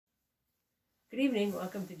Good evening.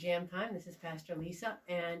 Welcome to Jam Time. This is Pastor Lisa,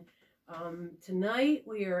 and tonight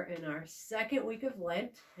we are in our second week of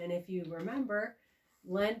Lent. And if you remember,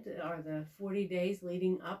 Lent are the 40 days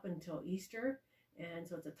leading up until Easter, and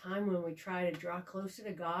so it's a time when we try to draw closer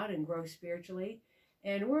to God and grow spiritually.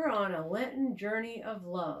 And we're on a Lenten Journey of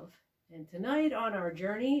Love. And tonight on our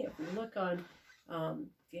journey, if we look on, if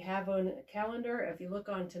you have on a calendar, if you look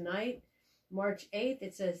on tonight, March 8th,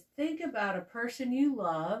 it says, think about a person you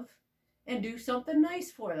love and do something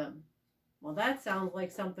nice for them. Well, that sounds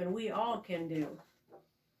like something we all can do.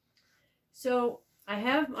 So I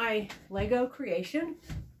have my Lego creation,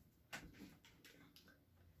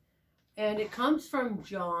 and it comes from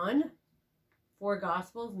John, 4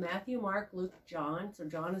 Gospels, Matthew, Mark, Luke, John. So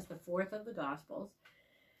John is the 4th of the Gospels.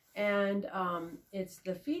 And it's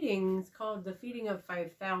called the feeding of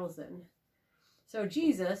 5,000. So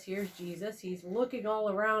Jesus, here's Jesus, he's looking all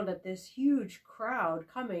around at this huge crowd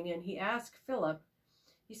coming, and he asked Philip,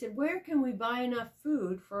 he said, where can we buy enough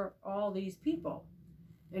food for all these people?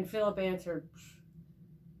 And Philip answered,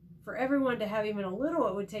 for everyone to have even a little,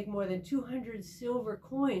 it would take more than 200 silver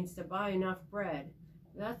coins to buy enough bread.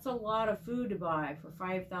 That's a lot of food to buy for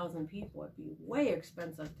 5,000 people. It'd be way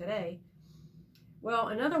expensive today. Well,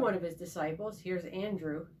 another one of his disciples, here's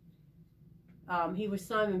Andrew, he was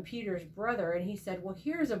Simon Peter's brother, and he said, well,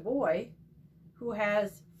 here's a boy who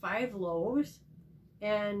has 5 loaves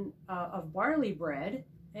and of barley bread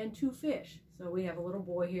and 2 fish. So we have a little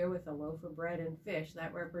boy here with a loaf of bread and fish.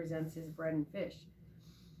 That represents his bread and fish.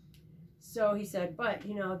 So he said, but,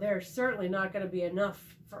 you know, there's certainly not going to be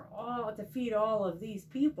enough to feed all of these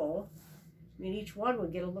people. I mean, each one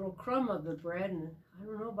would get a little crumb of the bread, and I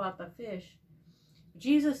don't know about the fish.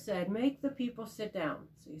 Jesus said, make the people sit down.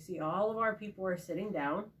 So you see all of our people are sitting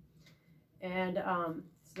down. And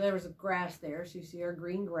so there was grass there. So you see our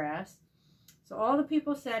green grass. So all the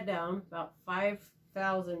people sat down, about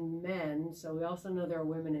 5,000 men. So we also know there are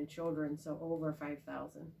women and children, so over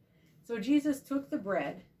 5,000. So Jesus took the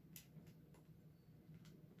bread.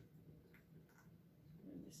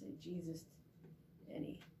 I'm going to say Jesus, and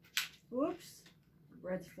he, whoops, the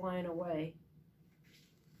bread's flying away.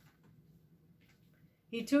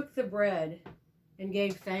 He took the bread and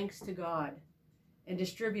gave thanks to God and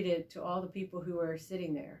distributed it to all the people who were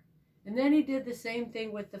sitting there. And then he did the same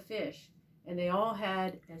thing with the fish, and they all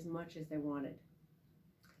had as much as they wanted.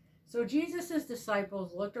 So Jesus'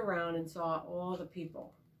 disciples looked around and saw all the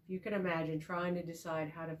people. You can imagine trying to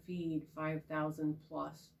decide how to feed 5,000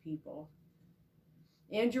 plus people.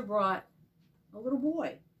 Andrew brought a little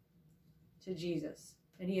boy to Jesus,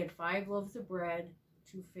 and he had 5 loaves of bread,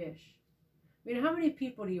 2 fish. I mean, how many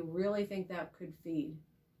people do you really think that could feed?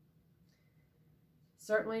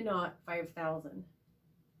 Certainly not 5,000.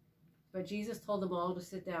 But Jesus told them all to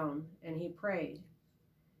sit down, and he prayed.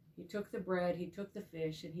 He took the bread, he took the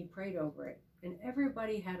fish, and he prayed over it. And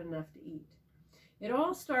everybody had enough to eat. It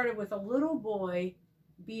all started with a little boy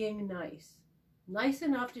being nice. Nice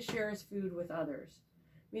enough to share his food with others.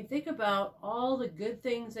 I mean, think about all the good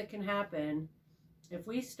things that can happen if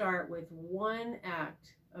we start with one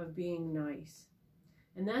act of being nice.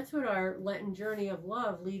 And that's what our Lenten Journey of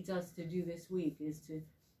Love leads us to do this week, is to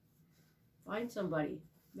find somebody,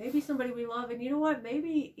 maybe somebody we love, and you know what,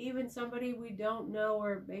 maybe even somebody we don't know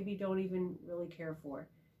or maybe don't even really care for,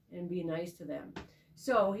 and be nice to them.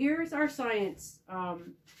 So here's our science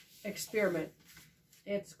experiment.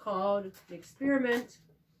 It's called the experiment,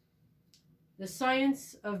 the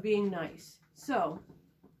science of being nice. So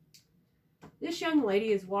this young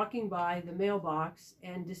lady is walking by the mailbox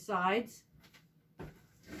and decides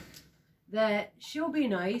that she'll be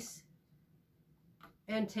nice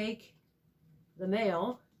and take the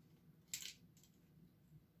mail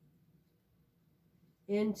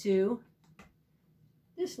into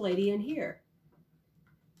this lady in here.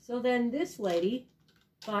 So then this lady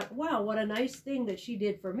thought, wow, what a nice thing that she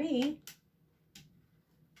did for me.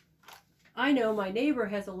 I know my neighbor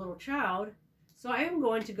has a little child, so I am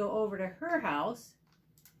going to go over to her house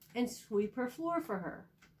and sweep her floor for her.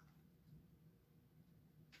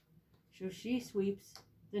 So she sweeps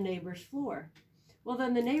the neighbor's floor. Well,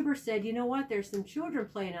 then the neighbor said, you know what, there's some children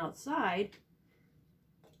playing outside.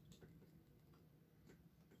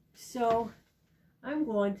 So I'm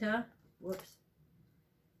going to, whoops,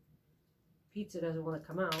 pizza doesn't want to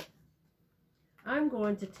come out. I'm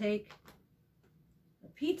going to take a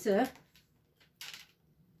pizza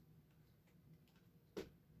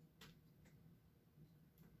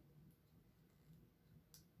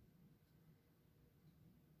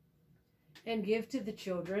and give to the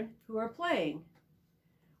children who are playing.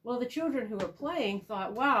 Well, the children who were playing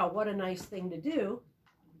thought, wow, what a nice thing to do.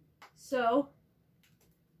 So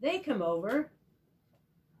they come over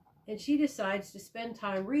And she decides to spend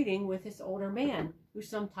time reading with this older man who's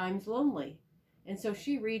sometimes lonely. And so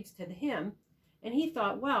she reads to him, and he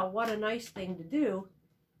thought, wow, what a nice thing to do.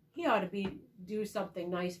 He ought to do something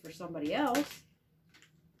nice for somebody else.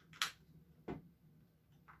 You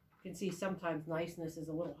can see sometimes niceness is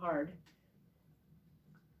a little hard,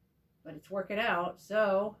 but it's working out.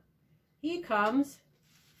 So he comes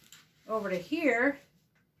over to here,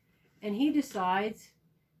 and he decides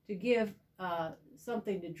to give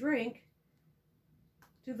something to drink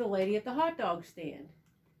to the lady at the hot dog stand.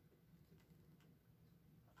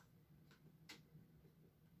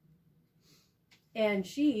 And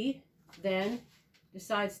she then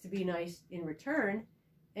decides to be nice in return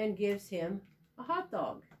and gives him a hot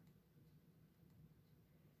dog,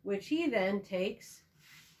 which he then takes,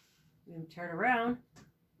 and turn around,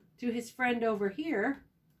 to his friend over here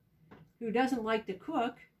who doesn't like to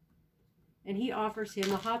cook, and he offers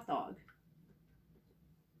him a hot dog.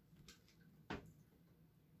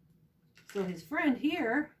 So his friend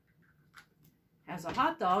here has a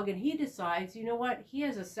hot dog, and he decides, you know what, he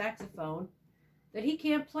has a saxophone that he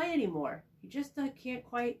can't play anymore. He just can't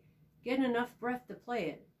quite get enough breath to play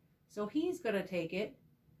it. So he's going to take it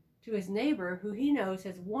to his neighbor who he knows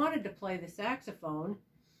has wanted to play the saxophone,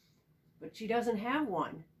 but she doesn't have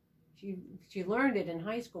one. She learned it in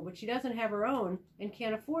high school, but she doesn't have her own and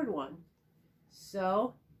can't afford one.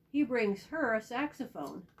 So he brings her a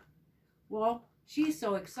saxophone. Well, she's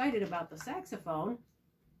so excited about the saxophone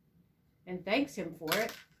and thanks him for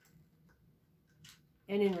it.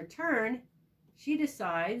 And in return, she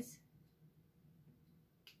decides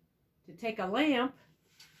to take a lamp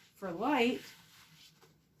for light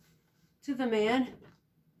to the man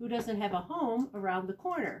who doesn't have a home around the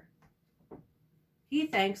corner. He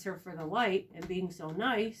thanks her for the light and being so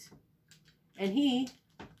nice, and he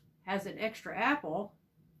has an extra apple,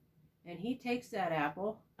 and he takes that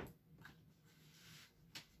apple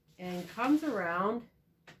and comes around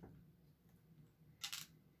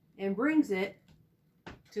and brings it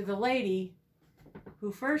to the lady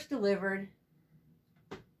who first delivered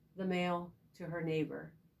the mail to her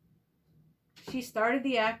neighbor. She started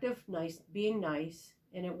the act of being nice,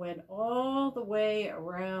 and it went all the way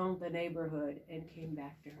around the neighborhood and came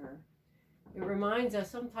back to her. It reminds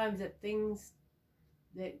us sometimes that things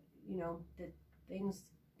that things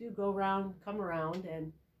do go around, come around,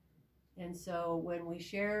 and so when we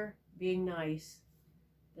share being nice,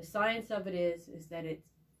 the science of it is that it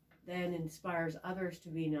then inspires others to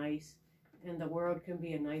be nice, and the world can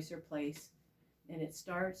be a nicer place. And it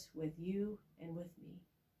starts with you and with me.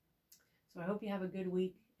 So I hope you have a good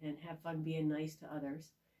week and have fun being nice to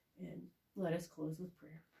others. And let us close with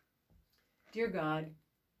prayer. Dear God,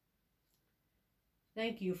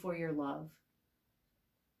 thank you for your love.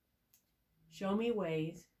 Show me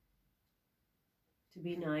ways to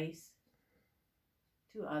be nice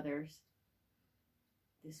to others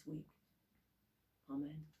this week.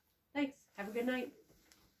 Amen. Thanks. Have a good night.